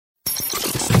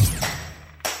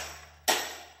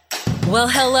Well,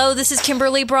 hello, this is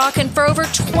Kimberly Brock, and for over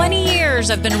 20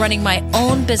 years, I've been running my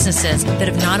own businesses that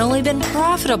have not only been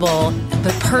profitable,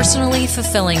 but personally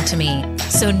fulfilling to me.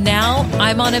 So now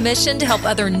I'm on a mission to help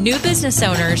other new business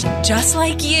owners just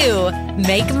like you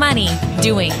make money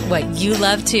doing what you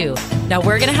love too. Now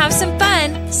we're going to have some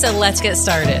fun, so let's get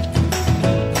started.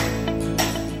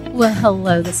 Well,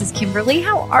 hello, this is Kimberly.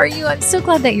 How are you? I'm so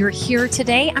glad that you're here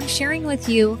today. I'm sharing with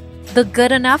you the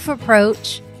good enough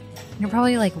approach. You're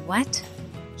probably like, what?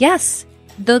 Yes,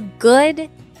 the good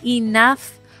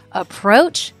enough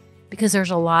approach, because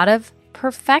there's a lot of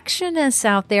perfectionists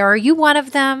out there. Are you one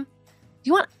of them?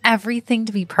 You want everything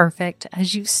to be perfect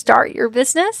as you start your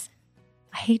business?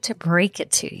 I hate to break it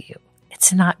to you.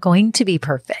 It's not going to be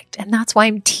perfect. And that's why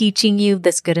I'm teaching you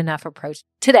this good enough approach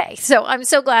today. So I'm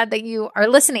so glad that you are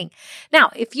listening.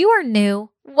 Now, if you are new,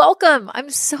 welcome.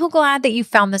 I'm so glad that you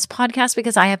found this podcast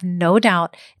because I have no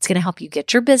doubt it's going to help you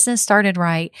get your business started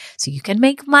right so you can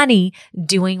make money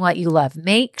doing what you love.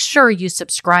 Make sure you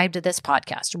subscribe to this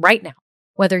podcast right now.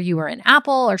 Whether you are in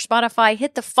Apple or Spotify,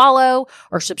 hit the follow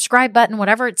or subscribe button,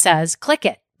 whatever it says, click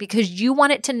it because you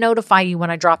want it to notify you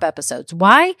when I drop episodes.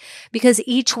 Why? Because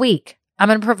each week, I'm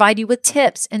going to provide you with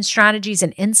tips and strategies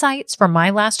and insights from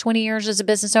my last 20 years as a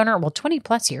business owner, well, 20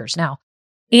 plus years now.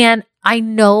 And I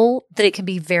know that it can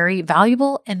be very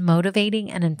valuable and motivating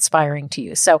and inspiring to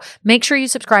you. So make sure you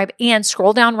subscribe and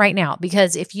scroll down right now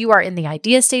because if you are in the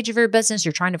idea stage of your business,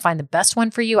 you're trying to find the best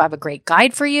one for you, I have a great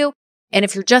guide for you. And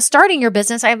if you're just starting your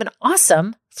business, I have an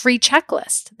awesome free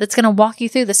checklist that's going to walk you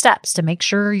through the steps to make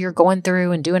sure you're going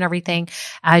through and doing everything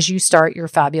as you start your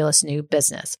fabulous new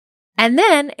business. And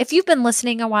then if you've been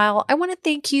listening a while, I want to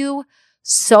thank you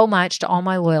so much to all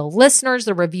my loyal listeners.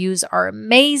 The reviews are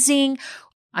amazing.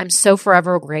 I'm so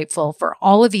forever grateful for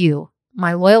all of you,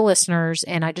 my loyal listeners.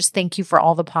 And I just thank you for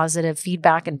all the positive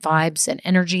feedback and vibes and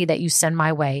energy that you send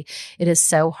my way. It is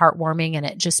so heartwarming and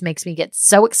it just makes me get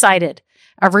so excited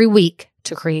every week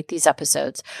to create these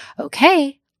episodes.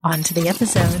 Okay, on to the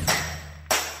episode.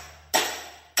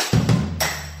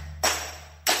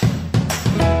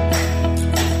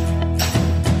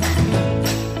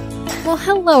 Well,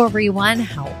 hello, everyone.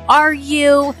 How are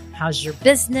you? How's your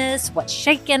business? What's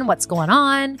shaking? What's going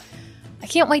on? I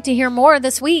can't wait to hear more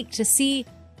this week to see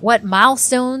what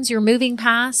milestones you're moving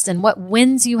past and what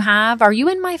wins you have. Are you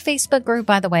in my Facebook group,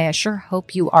 by the way? I sure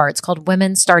hope you are. It's called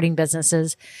Women Starting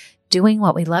Businesses, Doing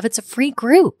What We Love. It's a free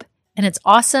group and it's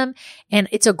awesome. And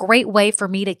it's a great way for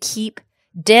me to keep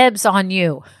dibs on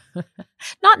you.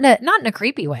 Not in a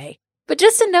creepy way, but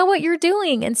just to know what you're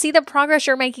doing and see the progress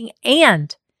you're making.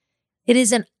 And it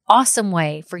is an awesome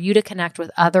way for you to connect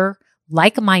with other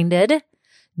like-minded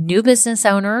new business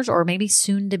owners or maybe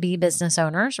soon-to-be business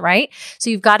owners, right?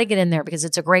 So you've got to get in there because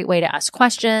it's a great way to ask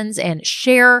questions and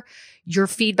share your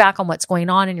feedback on what's going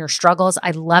on and your struggles.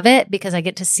 I love it because I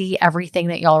get to see everything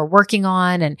that y'all are working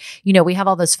on. And, we have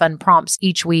all those fun prompts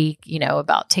each week,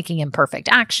 about taking imperfect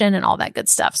action and all that good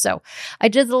stuff. So I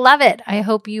just love it. I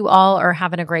hope you all are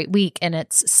having a great week. And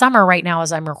it's summer right now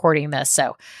as I'm recording this.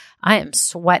 So I am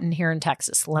sweating here in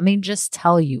Texas. Let me just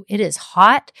tell you, it is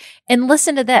hot. And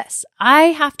listen to this.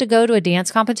 I have to go to a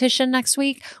dance competition next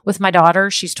week with my daughter.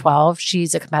 She's 12.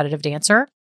 She's a competitive dancer.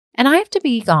 And I have to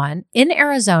be gone in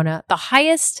Arizona, the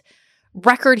highest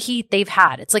record heat they've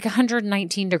had. It's like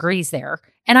 119 degrees there.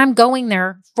 And I'm going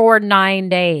there for 9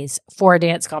 days for a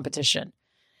dance competition.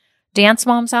 Dance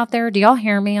moms out there, do y'all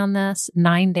hear me on this?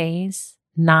 9 days.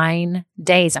 9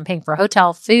 days. I'm paying for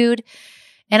hotel, food.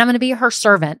 And I'm going to be her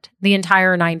servant the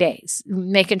entire 9 days,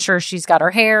 making sure she's got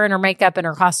her hair and her makeup and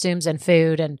her costumes and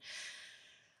food. And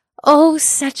oh,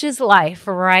 such is life,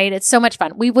 right? It's so much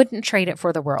fun. We wouldn't trade it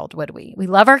for the world, would we? We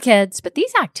love our kids, but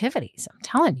these activities, I'm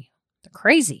telling you, they're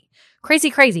crazy, crazy,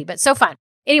 crazy, but so fun.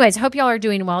 Anyways, I hope y'all are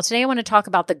doing well. Today, I want to talk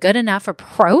about the good enough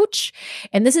approach.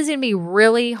 And this is going to be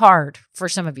really hard for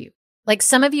some of you. Like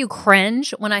some of you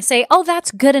cringe when I say, oh,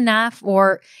 that's good enough,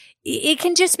 or it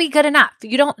can just be good enough.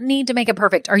 You don't need to make it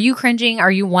perfect. Are you cringing?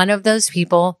 Are you one of those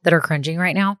people that are cringing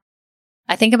right now?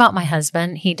 I think about my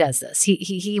husband. He does this.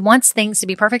 He wants things to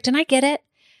be perfect, and I get it.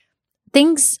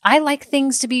 I like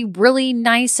things to be really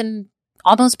nice and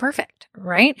almost perfect,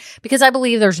 right? Because I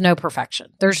believe there's no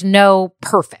perfection. There's no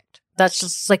perfect. That's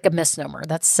just like a misnomer.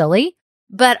 That's silly.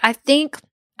 But I think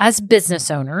as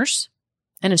business owners,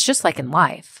 and it's just like in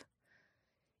life,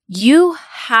 you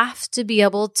have to be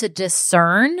able to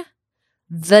discern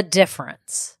the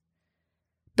difference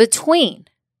between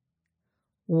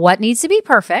what needs to be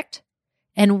perfect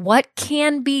and what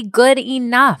can be good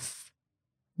enough.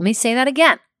 Let me say that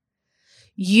again.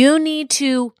 You need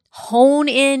to hone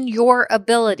in your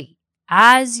ability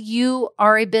as you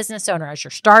are a business owner, as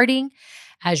you're starting,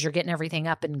 as you're getting everything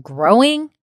up and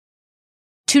growing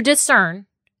to discern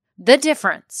the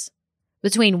difference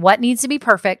between what needs to be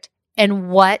perfect and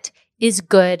what is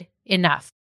good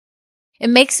enough. It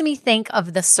makes me think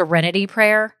of the Serenity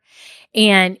Prayer,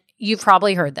 and you've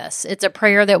probably heard this. It's a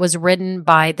prayer that was written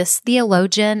by this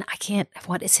theologian.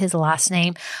 What is his last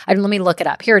name? Let me look it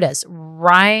up. Here it is.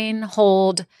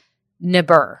 Reinhold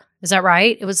Niebuhr. Is that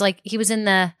right? It was like he was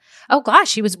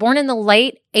he was born in the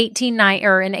late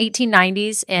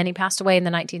 1890s and he passed away in the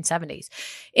 1970s.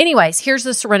 Anyways, here's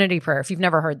the Serenity Prayer if you've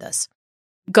never heard this.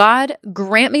 God,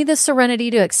 grant me the serenity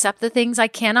to accept the things I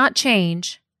cannot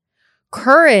change,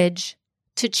 courage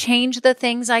to change the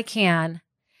things I can,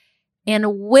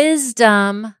 and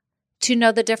wisdom to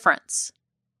know the difference.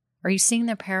 Are you seeing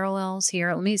the parallels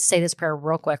here? Let me say this prayer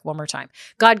real quick one more time.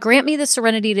 God, grant me the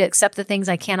serenity to accept the things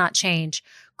I cannot change,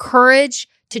 courage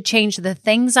to change the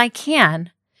things I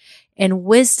can, and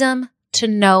wisdom to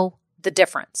know the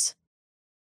difference.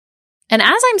 And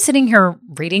as I'm sitting here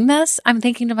reading this, I'm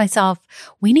thinking to myself,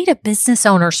 we need a business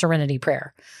owner serenity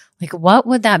prayer. Like, what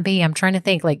would that be? I'm trying to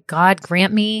think, like, God,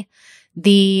 grant me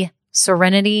the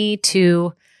serenity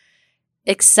to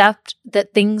accept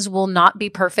that things will not be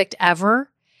perfect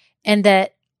ever, and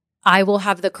that I will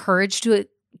have the courage to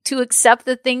accept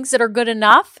the things that are good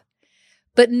enough,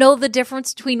 but know the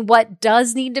difference between what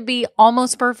does need to be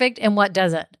almost perfect and what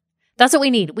doesn't. That's what we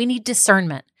need. We need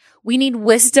discernment. We need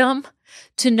wisdom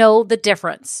to know the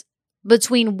difference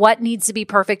between what needs to be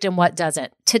perfect and what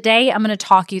doesn't. Today, I'm going to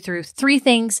talk you through 3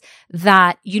 things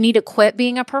that you need to quit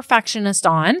being a perfectionist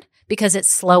on, because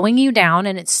it's slowing you down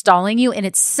and it's stalling you and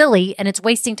it's silly and it's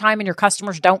wasting time and your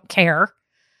customers don't care.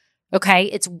 Okay?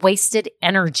 It's wasted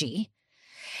energy.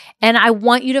 And I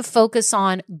want you to focus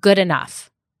on good enough.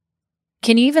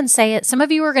 Can you even say it? Some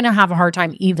of you are going to have a hard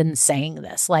time even saying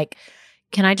this. Like,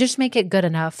 can I just make it good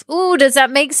enough? Ooh, does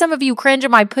that make some of you cringe?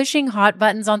 Am I pushing hot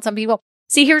buttons on some people?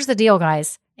 See, here's the deal,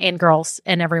 guys and girls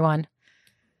and everyone.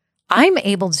 I'm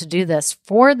able to do this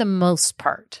for the most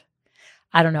part.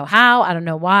 I don't know how, I don't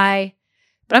know why,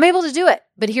 but I'm able to do it.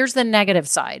 But here's the negative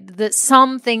side, that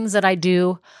some things that I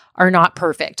do are not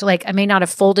perfect. Like, I may not have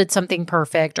folded something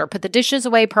perfect or put the dishes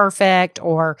away perfect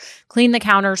or clean the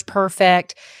counters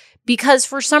perfect, because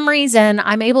for some reason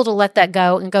I'm able to let that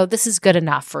go and go, this is good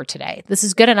enough for today. This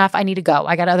is good enough. I need to go.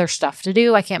 I got other stuff to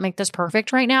do. I can't make this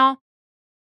perfect right now.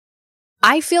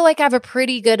 I feel like I have a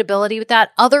pretty good ability with that.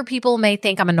 Other people may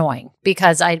think I'm annoying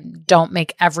because I don't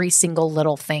make every single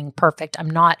little thing perfect. I'm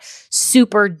not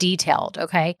super detailed,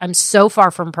 okay? I'm so far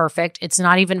from perfect. It's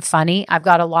not even funny. I've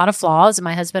got a lot of flaws, and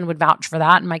my husband would vouch for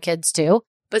that, and my kids too.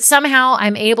 But somehow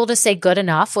I'm able to say good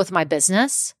enough with my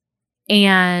business.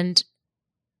 And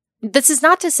this is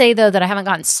not to say, though, that I haven't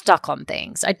gotten stuck on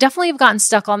things. I definitely have gotten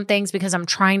stuck on things because I'm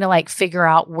trying to figure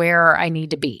out where I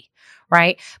need to be.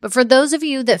 Right? But for those of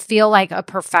you that feel like a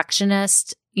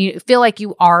perfectionist, you feel like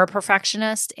you are a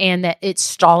perfectionist and that it's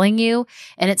stalling you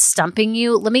and it's stumping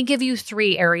you, let me give you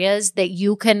 3 areas that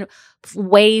you can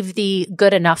wave the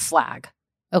good enough flag.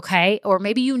 Okay? Or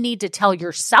maybe you need to tell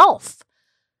yourself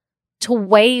to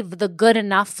wave the good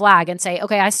enough flag and say,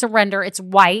 okay, I surrender. It's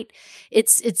white.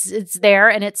 It's there.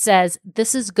 And it says,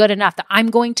 this is good enough, that I'm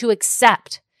going to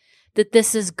accept that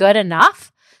this is good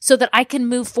enough, so that I can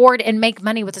move forward and make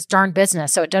money with this darn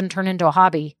business so it doesn't turn into a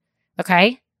hobby,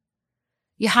 okay?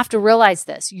 You have to realize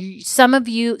this. Some of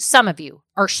you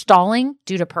are stalling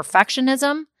due to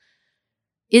perfectionism.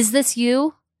 Is this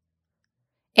you?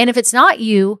 And if it's not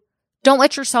you, don't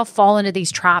let yourself fall into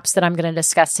these traps that I'm going to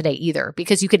discuss today either,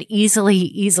 because you could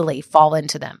easily fall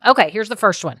into them. Okay, here's the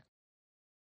first one.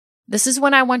 This is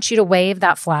when I want you to wave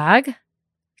that flag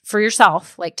for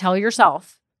yourself, tell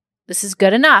yourself, this is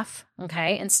good enough,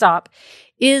 okay, and stop,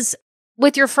 is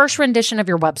with your first rendition of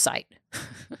your website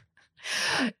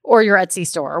or your Etsy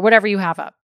store or whatever you have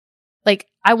up.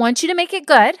 I want you to make it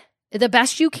good, the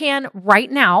best you can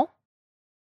right now,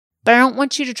 but I don't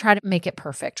want you to try to make it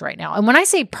perfect right now. And when I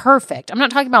say perfect, I'm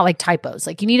not talking about typos.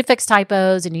 You need to fix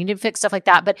typos and you need to fix stuff like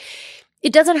that, but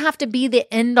it doesn't have to be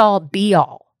the end all be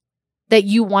all that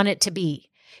you want it to be.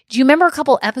 Do you remember a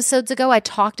couple episodes ago, I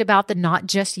talked about the not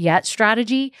just yet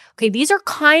strategy? Okay, these are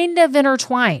kind of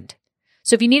intertwined.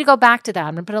 So if you need to go back to that,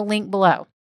 I'm going to put a link below.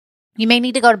 You may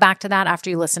need to go back to that after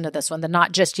you listen to this one, the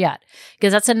not just yet,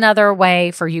 because that's another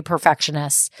way for you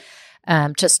perfectionists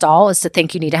to stall, is to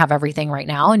think you need to have everything right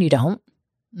now, and you don't.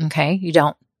 Okay, you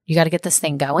don't. You got to get this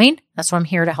thing going. That's what I'm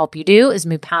here to help you do, is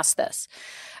move past this.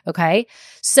 Okay,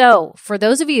 so for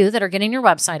those of you that are getting your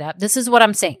website up, this is what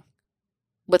I'm saying.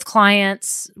 with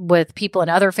clients, with people in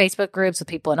other Facebook groups, with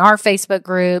people in our Facebook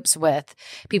groups, with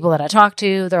people that I talk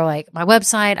to. They're like, my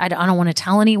website, I don't want to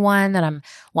tell anyone that I'm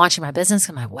launching my business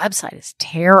because my website is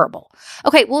terrible.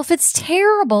 Okay, well, if it's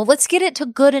terrible, let's get it to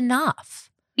good enough.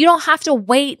 You don't have to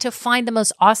wait to find the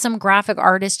most awesome graphic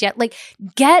artist yet. Like,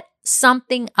 get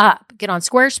something up. Get on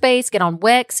Squarespace, get on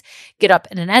Wix, get up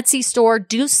in an Etsy store,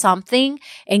 do something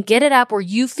and get it up where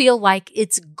you feel like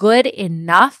it's good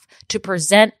enough to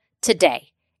present today.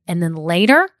 And then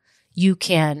later, you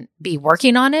can be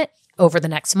working on it over the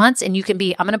next months, and you can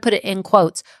be, I'm going to put it in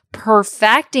quotes,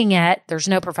 perfecting it. There's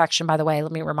no perfection, by the way.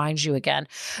 Let me remind you again.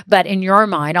 But in your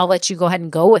mind, I'll let you go ahead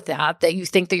and go with that you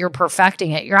think that you're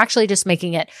perfecting it. You're actually just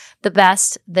making it the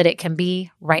best that it can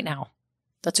be right now.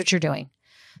 That's what you're doing.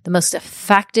 The most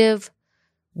effective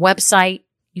website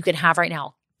you can have right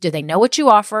now. Do they know what you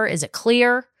offer? Is it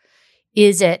clear?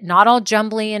 Is it not all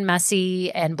jumbly and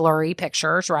messy and blurry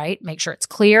pictures, right? Make sure it's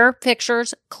clear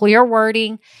pictures, clear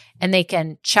wording, and they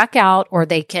can check out or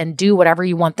they can do whatever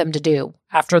you want them to do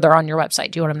after they're on your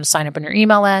website. Do you want them to sign up on your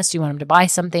email list? Do you want them to buy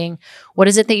something? What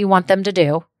is it that you want them to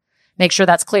do? Make sure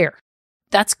that's clear.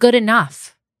 That's good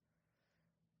enough.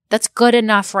 That's good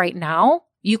enough right now.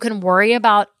 You can worry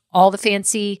about all the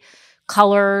fancy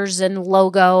colors and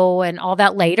logo and all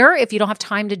that later if you don't have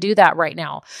time to do that right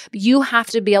now. But you have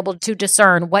to be able to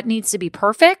discern what needs to be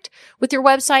perfect with your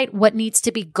website, what needs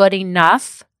to be good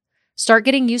enough. Start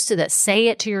getting used to this. Say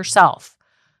it to yourself.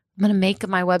 I'm going to make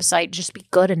my website just be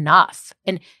good enough.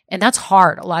 And that's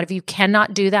hard. A lot of you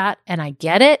cannot do that, and I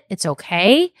get it. It's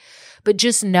okay. But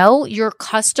just know your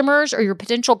customers or your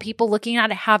potential people looking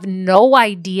at it have no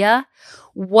idea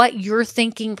what you're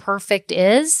thinking perfect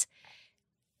is.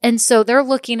 And so they're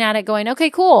looking at it going, okay,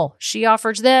 cool. She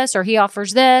offers this or he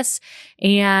offers this.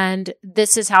 And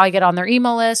this is how I get on their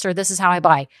email list, or this is how I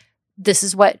buy. This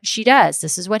is what she does.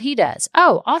 This is what he does.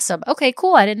 Oh, awesome. Okay,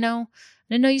 cool. I didn't know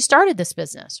you started this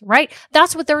business, right?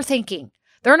 That's what they're thinking.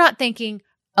 They're not thinking,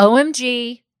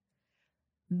 OMG,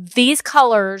 these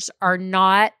colors are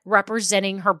not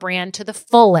representing her brand to the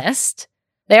fullest.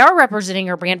 They are representing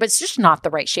her brand, but it's just not the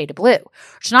right shade of blue.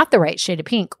 It's not the right shade of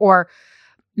pink. Or,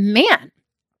 man,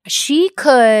 she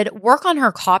could work on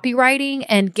her copywriting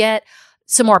and get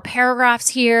some more paragraphs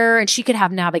here, and she could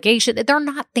have navigation. They're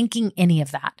not thinking any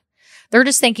of that. They're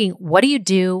just thinking, what do you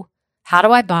do? How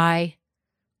do I buy?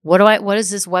 What is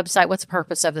this website? What's the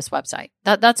purpose of this website?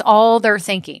 That's all they're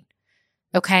thinking.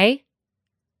 Okay?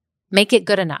 Make it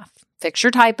good enough. Fix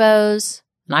your typos.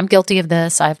 And I'm guilty of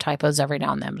this. I have typos every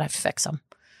now and then, but I fix them.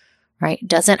 Right? It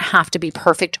doesn't have to be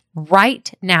perfect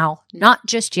right now, not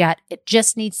just yet. It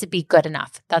just needs to be good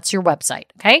enough. That's your website,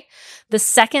 okay? The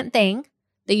second thing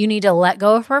that you need to let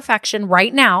go of perfection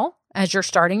right now as you're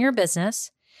starting your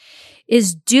business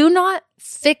is do not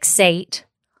fixate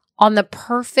on the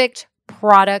perfect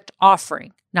product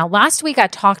offering. Now, last week I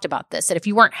talked about this, that if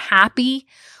you weren't happy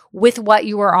with what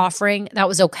you were offering, that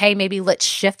was okay. Maybe let's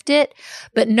shift it.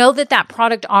 But know that that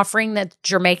product offering that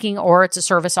you're making, or it's a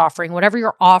service offering, whatever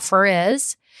your offer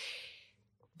is,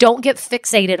 don't get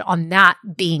fixated on that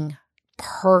being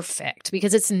perfect,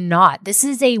 because it's not. This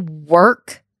is a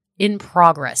work in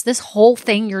progress. This whole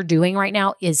thing you're doing right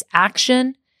now is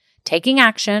action, taking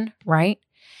action, right?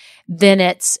 Then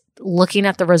it's looking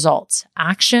at the results,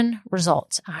 action,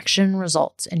 results, action,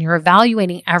 results. And you're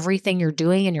evaluating everything you're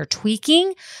doing and you're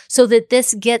tweaking so that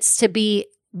this gets to be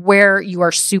where you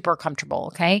are super comfortable,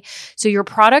 okay? So your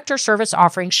product or service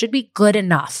offering should be good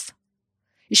enough.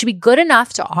 It should be good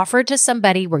enough to offer it to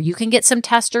somebody where you can get some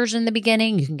testers in the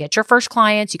beginning, you can get your first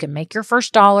clients, you can make your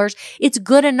first dollars. It's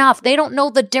good enough. They don't know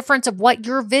the difference of what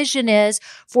your vision is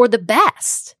for the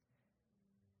best.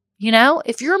 You know,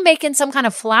 if you're making some kind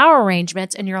of flower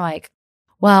arrangements and you're like,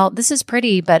 well, this is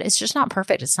pretty, but it's just not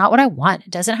perfect. It's not what I want. It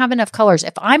doesn't have enough colors.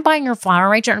 If I'm buying your flower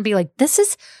arrangement and be like, this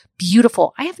is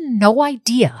beautiful, I have no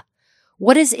idea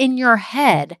what is in your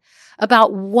head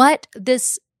about what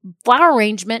this flower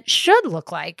arrangement should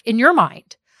look like in your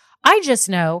mind. I just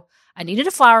know I needed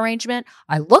a flower arrangement.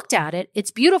 I looked at it. It's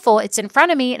beautiful. It's in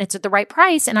front of me and it's at the right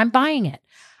price and I'm buying it.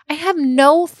 I have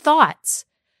no thoughts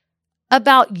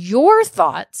about your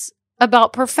thoughts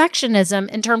about perfectionism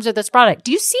in terms of this product.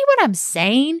 Do you see what I'm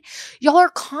saying? Y'all are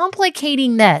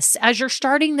complicating this as you're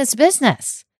starting this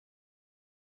business.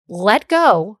 Let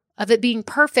go of it being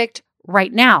perfect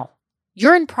right now.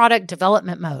 You're in product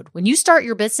development mode. When you start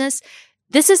your business,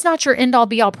 this is not your end-all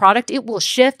be-all product. It will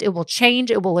shift. It will change.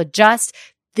 It will adjust.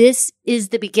 This is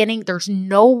the beginning. There's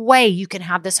no way you can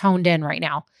have this honed in right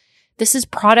now. This is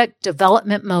product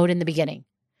development mode in the beginning.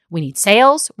 We need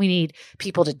sales. We need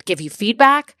people to give you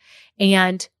feedback,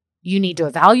 and you need to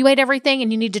evaluate everything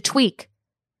and you need to tweak.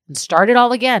 and start it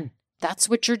all again. That's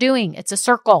what you're doing. It's a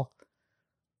circle,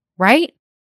 right?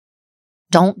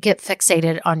 Don't get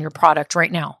fixated on your product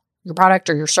right now, your product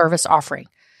or your service offering.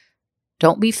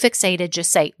 Don't be fixated.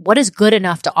 Just say, what is good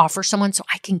enough to offer someone so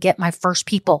I can get my first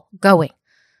people going?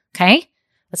 Okay?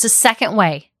 That's the second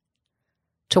way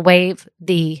to wave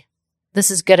the this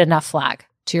is good enough flag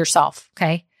to yourself,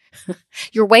 okay?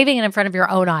 You're waving it in front of your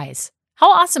own eyes.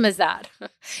 How awesome is that?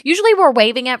 Usually we're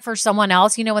waving it for someone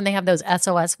else. You know, when they have those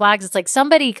SOS flags, it's like,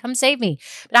 somebody come save me.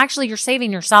 But actually, you're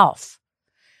saving yourself.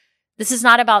 This is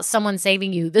not about someone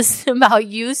saving you. This is about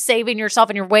you saving yourself,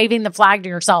 and you're waving the flag to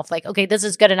yourself. Like, okay, this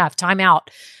is good enough. Time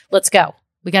out. Let's go.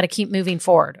 We got to keep moving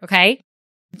forward, okay?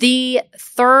 The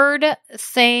third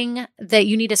thing that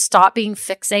you need to stop being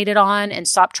fixated on and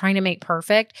stop trying to make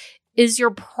perfect is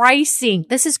your pricing.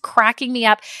 This is cracking me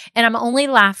up, and I'm only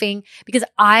laughing because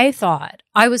I thought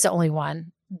I was the only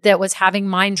one that was having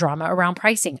mind drama around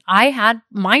pricing. I had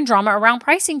mind drama around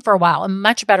pricing for a while. I'm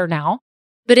much better now.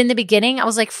 But in the beginning, I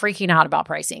was like freaking out about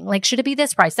pricing. Like, should it be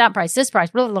this price, that price, this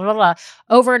price, blah, blah, blah, blah,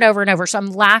 over and over and over. So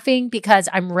I'm laughing because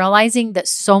I'm realizing that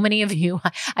so many of you,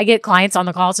 I get clients on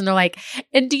the calls and they're like,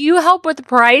 and do you help with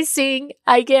pricing?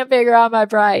 I can't figure out my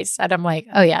price. And I'm like,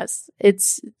 oh yes,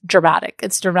 it's dramatic.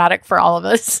 It's dramatic for all of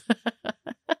us.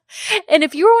 And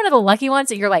if you were one of the lucky ones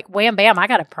that you're like, wham, bam, I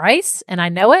got a price and I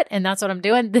know it and that's what I'm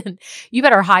doing, then you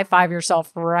better high five yourself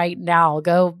right now.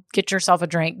 Go get yourself a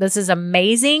drink. This is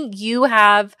amazing. You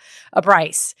have a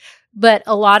price. But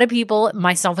a lot of people,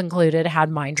 myself included, had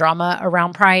mind drama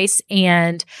around price.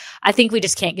 And I think we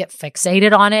just can't get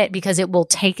fixated on it because it will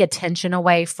take attention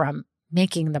away from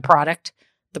making the product,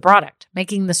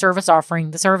 making the service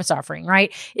offering,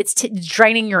 right? It's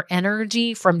draining your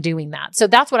energy from doing that. So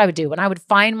that's what I would do. When I would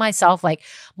find myself like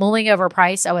mulling over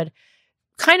price, I would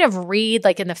kind of read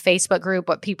like in the Facebook group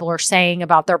what people are saying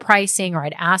about their pricing, or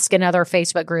I'd ask in other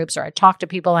Facebook groups, or I'd talk to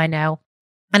people I know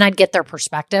and I'd get their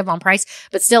perspective on price.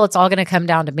 But still, it's all going to come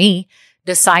down to me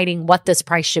deciding what this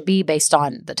price should be based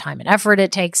on the time and effort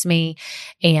it takes me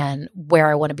and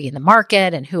where I want to be in the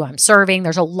market and who I'm serving.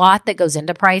 There's a lot that goes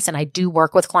into price, and I do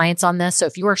work with clients on this. So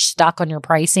if you are stuck on your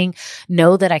pricing,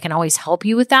 know that I can always help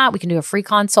you with that. We can do a free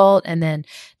consult and then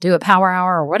do a power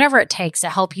hour or whatever it takes to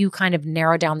help you kind of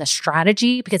narrow down the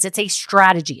strategy, because it's a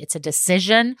strategy. It's a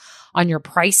decision on your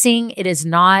pricing. It is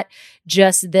not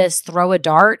just this throw a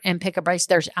dart and pick a price.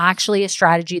 There's actually a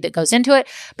strategy that goes into it.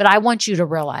 But I want you to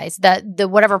realize that the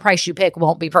whatever price you pick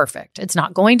won't be perfect. It's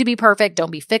not going to be perfect. Don't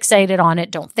be fixated on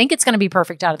it. Don't think it's going to be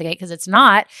perfect out of the gate, because it's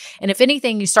not. And if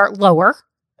anything, you start lower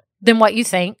than what you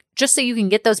think, just so you can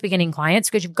get those beginning clients,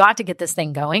 because you've got to get this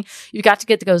thing going. You've got to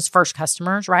get those first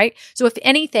customers, right? So if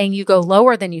anything, you go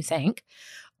lower than you think.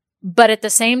 But at the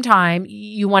same time,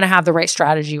 you want to have the right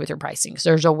strategy with your pricing. So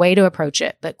there's a way to approach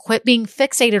it, but quit being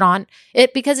fixated on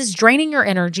it because it's draining your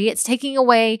energy. It's taking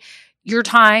away your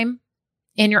time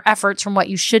and your efforts from what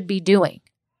you should be doing.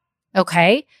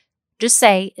 Okay? Just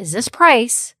say, is this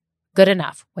price good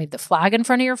enough? Wave the flag in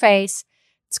front of your face.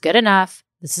 It's good enough.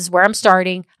 This is where I'm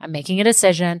starting. I'm making a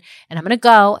decision, and I'm going to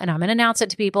go and I'm going to announce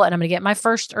it to people, and I'm going to get my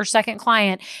first or second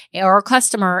client or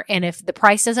customer. And if the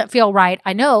price doesn't feel right,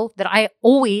 I know that I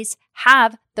always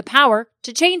have the power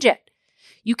to change it.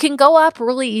 You can go up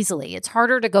really easily. It's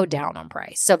harder to go down on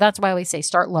price. So that's why I always say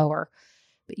start lower,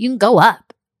 but you can go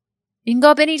up. You can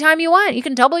go up anytime you want. You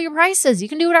can double your prices. You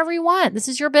can do whatever you want. This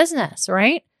is your business,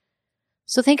 right?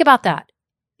 So think about that.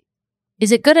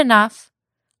 Is it good enough?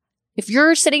 If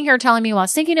you're sitting here telling me, well, I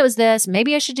was thinking it was this,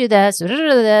 maybe I should do this,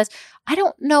 I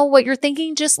don't know what you're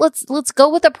thinking. Just let's go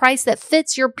with a price that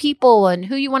fits your people and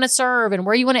who you want to serve and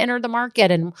where you want to enter the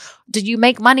market. And did you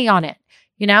make money on it?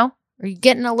 You know, are you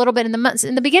getting a little bit in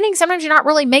the beginning? Sometimes you're not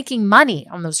really making money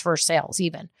on those first sales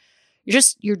even.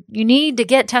 You need to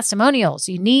get testimonials.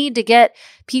 You need to get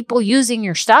people using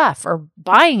your stuff or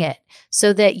buying it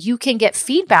so that you can get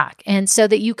feedback and so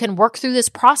that you can work through this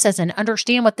process and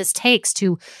understand what this takes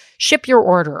to ship your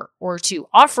order or to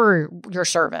offer your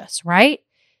service, right?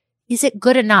 Is it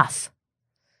good enough?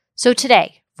 So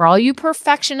today, for all you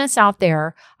perfectionists out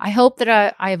there, I hope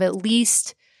that I've at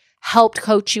least helped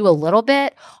coach you a little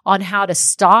bit on how to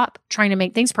stop trying to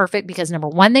make things perfect, because number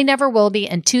one, they never will be.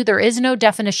 And two, there is no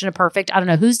definition of perfect. I don't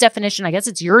know whose definition. I guess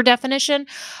it's your definition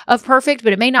of perfect,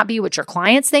 but it may not be what your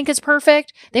clients think is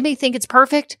perfect. They may think it's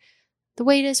perfect the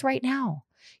way it is right now.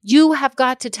 You have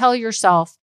got to tell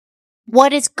yourself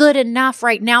what is good enough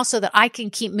right now so that I can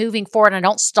keep moving forward and I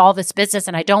don't stall this business,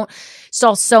 and I don't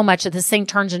stall so much that this thing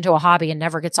turns into a hobby and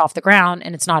never gets off the ground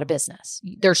and it's not a business.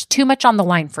 There's too much on the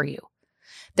line for you.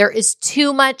 There is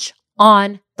too much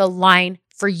on the line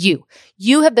for you.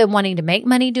 You have been wanting to make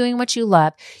money doing what you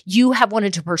love. You have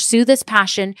wanted to pursue this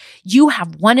passion. You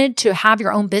have wanted to have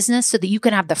your own business so that you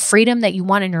can have the freedom that you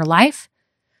want in your life.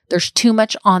 There's too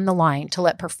much on the line to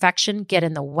let perfection get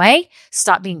in the way.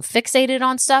 Stop being fixated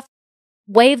on stuff.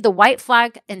 Wave the white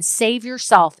flag and save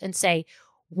yourself and say,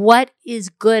 what is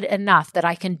good enough that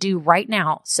I can do right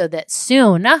now so that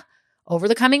soon, over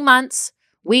the coming months,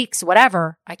 weeks,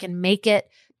 whatever, I can make it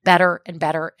better and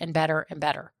better and better and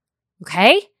better.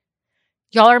 Okay?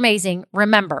 Y'all are amazing.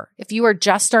 Remember, if you are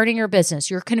just starting your business,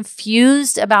 you're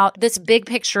confused about this big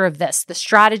picture of this, the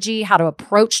strategy, how to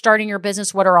approach starting your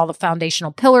business, what are all the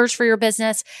foundational pillars for your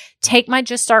business, take my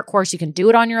Just Start course. You can do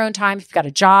it on your own time. If you've got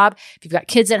a job, if you've got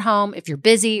kids at home, if you're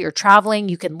busy, you're traveling,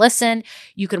 you can listen,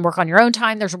 you can work on your own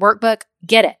time. There's a workbook.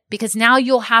 Get it, because now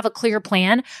you'll have a clear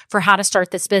plan for how to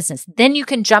start this business. Then you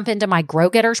can jump into my Grow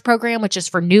Getters program, which is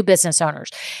for new business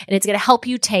owners. And it's going to help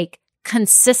you take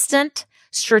consistent,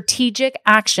 strategic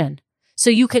action so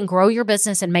you can grow your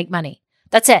business and make money.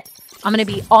 That's it. I'm going to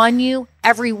be on you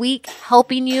every week,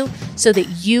 helping you so that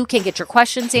you can get your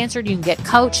questions answered, you can get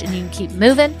coached, and you can keep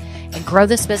moving and grow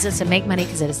this business and make money,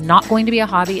 because it is not going to be a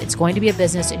hobby. It's going to be a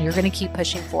business, and you're going to keep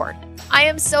pushing forward. I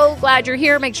am so glad you're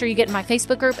here. Make sure you get in my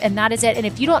Facebook group, and that is it. And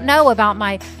if you don't know about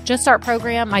my Just Start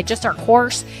program, my Just Start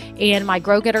course, and my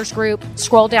Grow Getters group,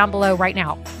 scroll down below right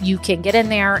now. You can get in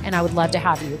there, and I would love to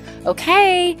have you.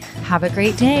 Okay, have a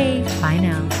great day. Bye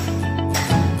now.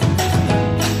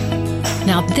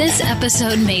 Now, this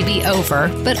episode may be over,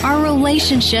 but our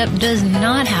relationship does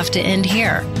not have to end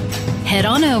here. Head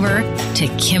on over to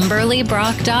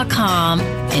KimberlyBrock.com,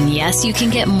 and yes, you can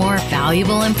get more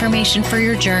valuable information for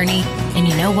your journey. And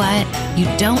you know what? You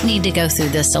don't need to go through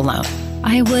this alone.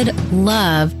 I would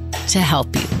love to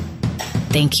help you.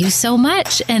 Thank you so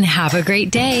much, and have a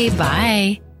great day.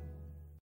 Bye.